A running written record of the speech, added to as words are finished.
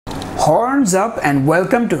Horns up and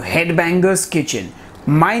welcome to Headbanger's Kitchen.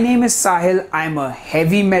 My name is Sahil. I'm a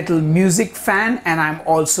heavy metal music fan and I'm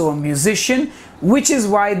also a musician, which is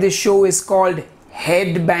why this show is called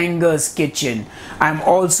Headbanger's Kitchen. I'm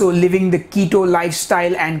also living the keto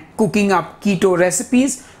lifestyle and cooking up keto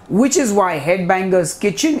recipes, which is why Headbanger's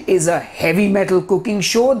Kitchen is a heavy metal cooking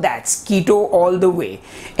show that's keto all the way.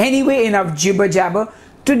 Anyway, enough jibber jabber.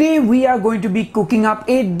 Today we are going to be cooking up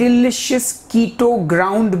a delicious keto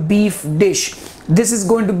ground beef dish. This is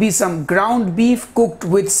going to be some ground beef cooked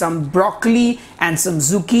with some broccoli and some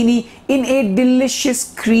zucchini in a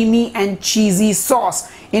delicious creamy and cheesy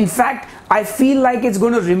sauce. In fact, I feel like it's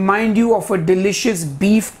going to remind you of a delicious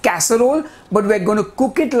beef casserole, but we're going to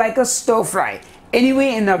cook it like a stir fry.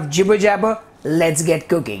 Anyway, enough jibber jabber, let's get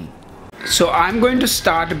cooking. So I'm going to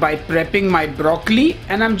start by prepping my broccoli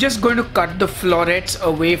and I'm just going to cut the florets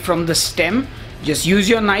away from the stem. Just use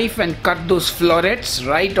your knife and cut those florets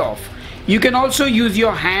right off. You can also use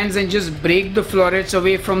your hands and just break the florets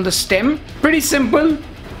away from the stem. Pretty simple.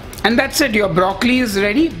 And that's it, your broccoli is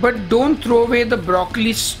ready, but don't throw away the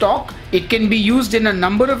broccoli stalk. It can be used in a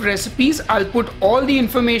number of recipes. I'll put all the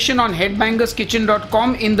information on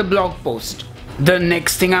headbangerskitchen.com in the blog post. The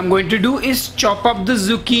next thing I'm going to do is chop up the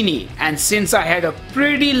zucchini, and since I had a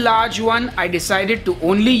pretty large one, I decided to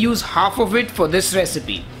only use half of it for this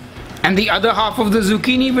recipe. And the other half of the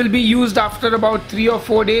zucchini will be used after about 3 or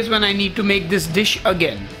 4 days when I need to make this dish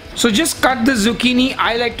again. So just cut the zucchini.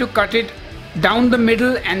 I like to cut it down the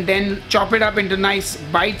middle and then chop it up into nice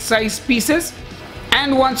bite-sized pieces.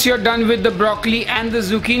 And once you're done with the broccoli and the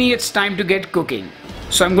zucchini, it's time to get cooking.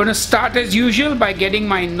 So I'm going to start as usual by getting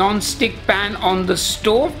my non-stick pan on the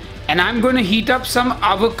stove, and I'm going to heat up some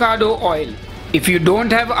avocado oil. If you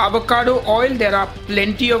don't have avocado oil, there are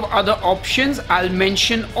plenty of other options. I'll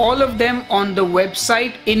mention all of them on the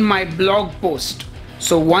website in my blog post.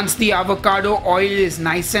 So once the avocado oil is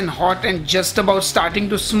nice and hot and just about starting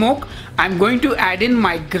to smoke, I'm going to add in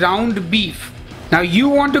my ground beef. Now you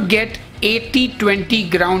want to get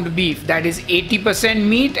 80-20 ground beef, that is 80%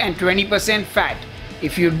 meat and 20% fat.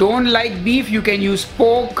 If you don't like beef, you can use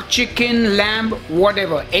pork, chicken, lamb,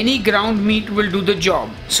 whatever. Any ground meat will do the job.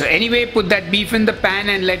 So anyway, put that beef in the pan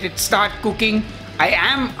and let it start cooking. I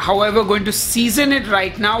am, however, going to season it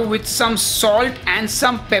right now with some salt and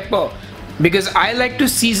some pepper, because I like to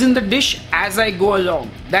season the dish as I go along.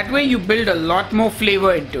 That way you build a lot more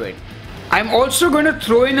flavor into it. I'm also going to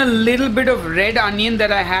throw in a little bit of red onion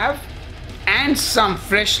that I have and some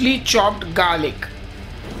freshly chopped garlic.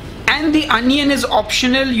 And the onion is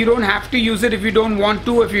optional. You don't have to use it if you don't want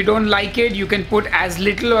to. If you don't like it, you can put as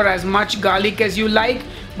little or as much garlic as you like.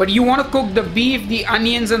 But you want to cook the beef, the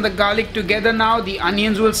onions and the garlic together now. The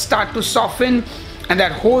onions will start to soften and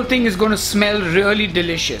that whole thing is going to smell really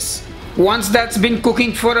delicious. Once that's been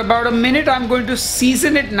cooking for about a minute, I'm going to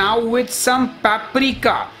season it now with some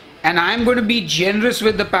paprika. And I'm going to be generous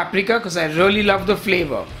with the paprika because I really love the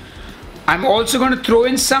flavor. I'm also going to throw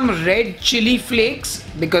in some red chili flakes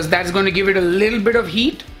because that's going to give it a little bit of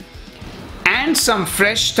heat, and some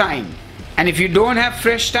fresh thyme. And if you don't have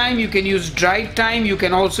fresh thyme, you can use dried thyme. You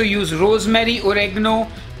can also use rosemary, oregano,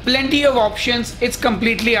 plenty of options. It's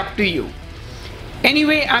completely up to you.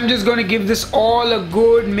 Anyway, I'm just going to give this all a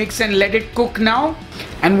good mix and let it cook now.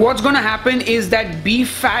 And what's going to happen is that beef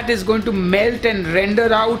fat is going to melt and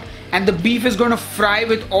render out, and the beef is going to fry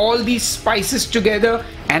with all these spices together,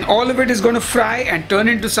 and all of it is going to fry and turn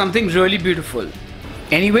into something really beautiful.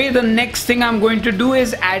 Anyway, the next thing I'm going to do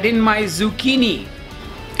is add in my zucchini.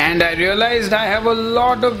 And I realized I have a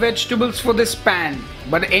lot of vegetables for this pan.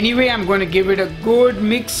 But anyway, I'm going to give it a good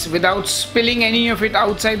mix without spilling any of it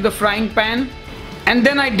outside the frying pan. And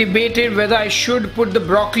then I debated whether I should put the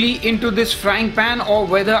broccoli into this frying pan or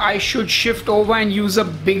whether I should shift over and use a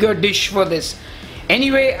bigger dish for this.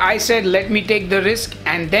 Anyway, I said let me take the risk,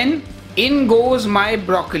 and then in goes my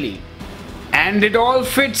broccoli. And it all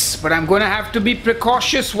fits, but I'm going to have to be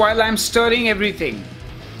precautious while I'm stirring everything.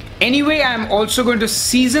 Anyway, I'm also going to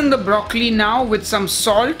season the broccoli now with some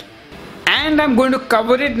salt, and I'm going to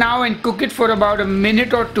cover it now and cook it for about a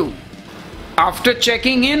minute or two. After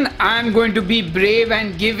checking in, I'm going to be brave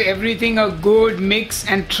and give everything a good mix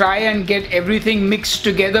and try and get everything mixed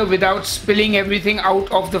together without spilling everything out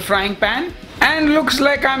of the frying pan. And looks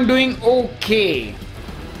like I'm doing okay.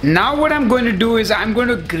 Now what I'm going to do is I'm going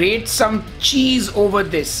to grate some cheese over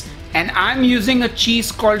this. And I'm using a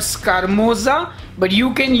cheese called Scaramuza, but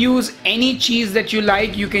you can use any cheese that you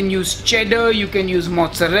like. You can use cheddar, you can use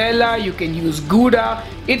mozzarella, you can use Gouda.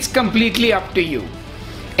 It's completely up to you.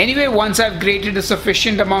 Anyway, once I've grated a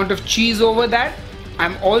sufficient amount of cheese over that,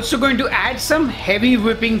 I'm also going to add some heavy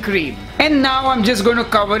whipping cream. And now I'm just going to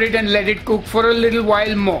cover it and let it cook for a little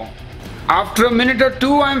while more. After a minute or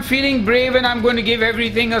two, I'm feeling brave and I'm going to give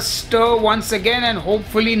everything a stir once again, and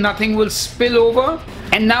hopefully nothing will spill over.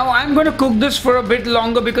 And now I'm going to cook this for a bit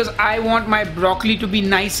longer because I want my broccoli to be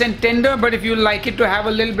nice and tender, but if you like it to have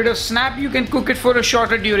a little bit of snap, you can cook it for a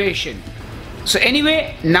shorter duration. So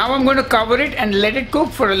anyway, now I'm going to cover it and let it cook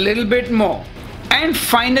for a little bit more. And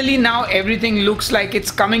finally, now everything looks like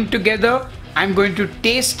it's coming together. I'm going to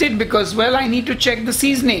taste it because, well, I need to check the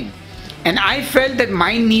seasoning. And I felt that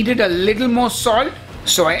mine needed a little more salt,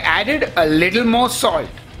 so I added a little more salt.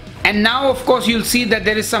 And now of course you'll see that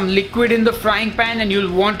there is some liquid in the frying pan, and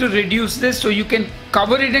you'll want to reduce this, so you can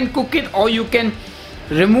cover it and cook it, or you can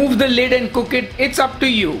remove the lid and cook it. It's up to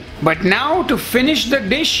you. But now to finish the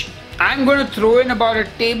dish, I'm going to throw in about a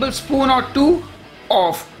tablespoon or two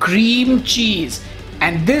of cream cheese.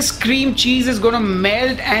 And this cream cheese is going to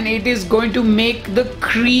melt, and it is going to make the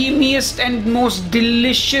creamiest and most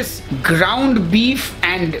delicious ground beef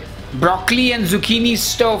and broccoli and zucchini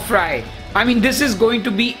stir fry. I mean, this is going to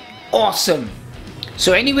be awesome.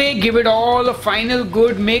 So anyway, give it all a final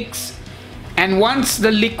good mix, and once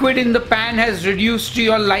the liquid in the pan has reduced to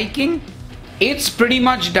your liking, it's pretty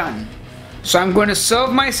much done. So I'm going to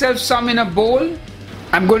serve myself some in a bowl.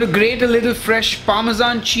 I'm going to grate a little fresh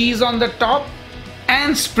Parmesan cheese on the top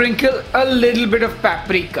and sprinkle a little bit of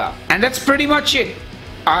paprika. And that's pretty much it.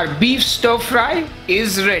 Our beef stir fry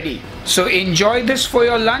is ready. So enjoy this for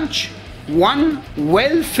your lunch. One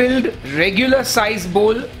well-filled regular size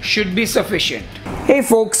bowl should be sufficient. Hey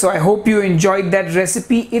folks, so I hope you enjoyed that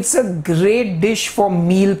recipe. It's a great dish for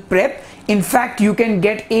meal prep. In fact, you can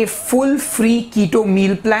get a full free keto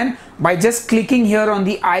meal plan by just clicking here on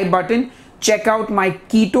the I button. Check out my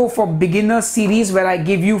Keto for Beginners series where I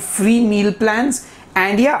give you free meal plans.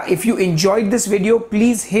 And yeah, if you enjoyed this video,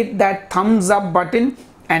 please hit that thumbs up button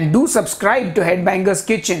and do subscribe to Headbanger's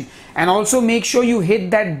Kitchen. And also make sure you hit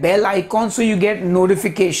that bell icon so you get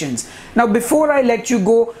notifications. Now, before I let you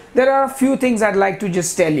go, there are a few things I'd like to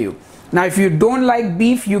just tell you. Now, if you don't like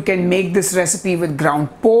beef, you can make this recipe with ground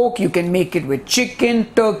pork. You can make it with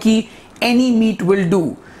chicken, turkey, any meat will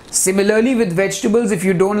do. Similarly with vegetables, if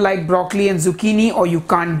you don't like broccoli and zucchini or you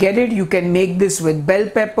can't get it, you can make this with bell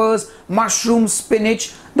peppers, mushrooms,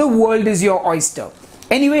 spinach. The world is your oyster.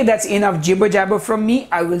 Anyway, that's enough jibber jabber from me.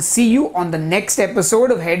 I will see you on the next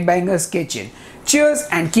episode of Headbanger's Kitchen. Cheers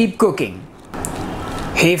and keep cooking.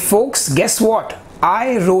 Hey folks, guess what?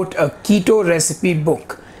 I wrote a keto recipe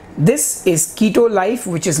book. This is Keto Life,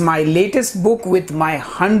 which is my latest book with my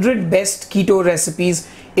 100 best keto recipes.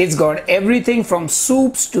 It's got everything from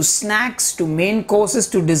soups to snacks to main courses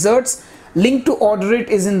to desserts. Link to order it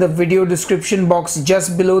is in the video description box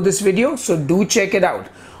just below this video, so do check it out.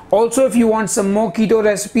 Also, if you want some more keto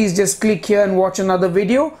recipes, just click here and watch another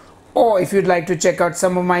video. Or if you'd like to check out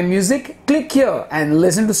some of my music, click here and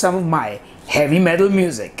listen to some of my heavy metal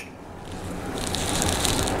music.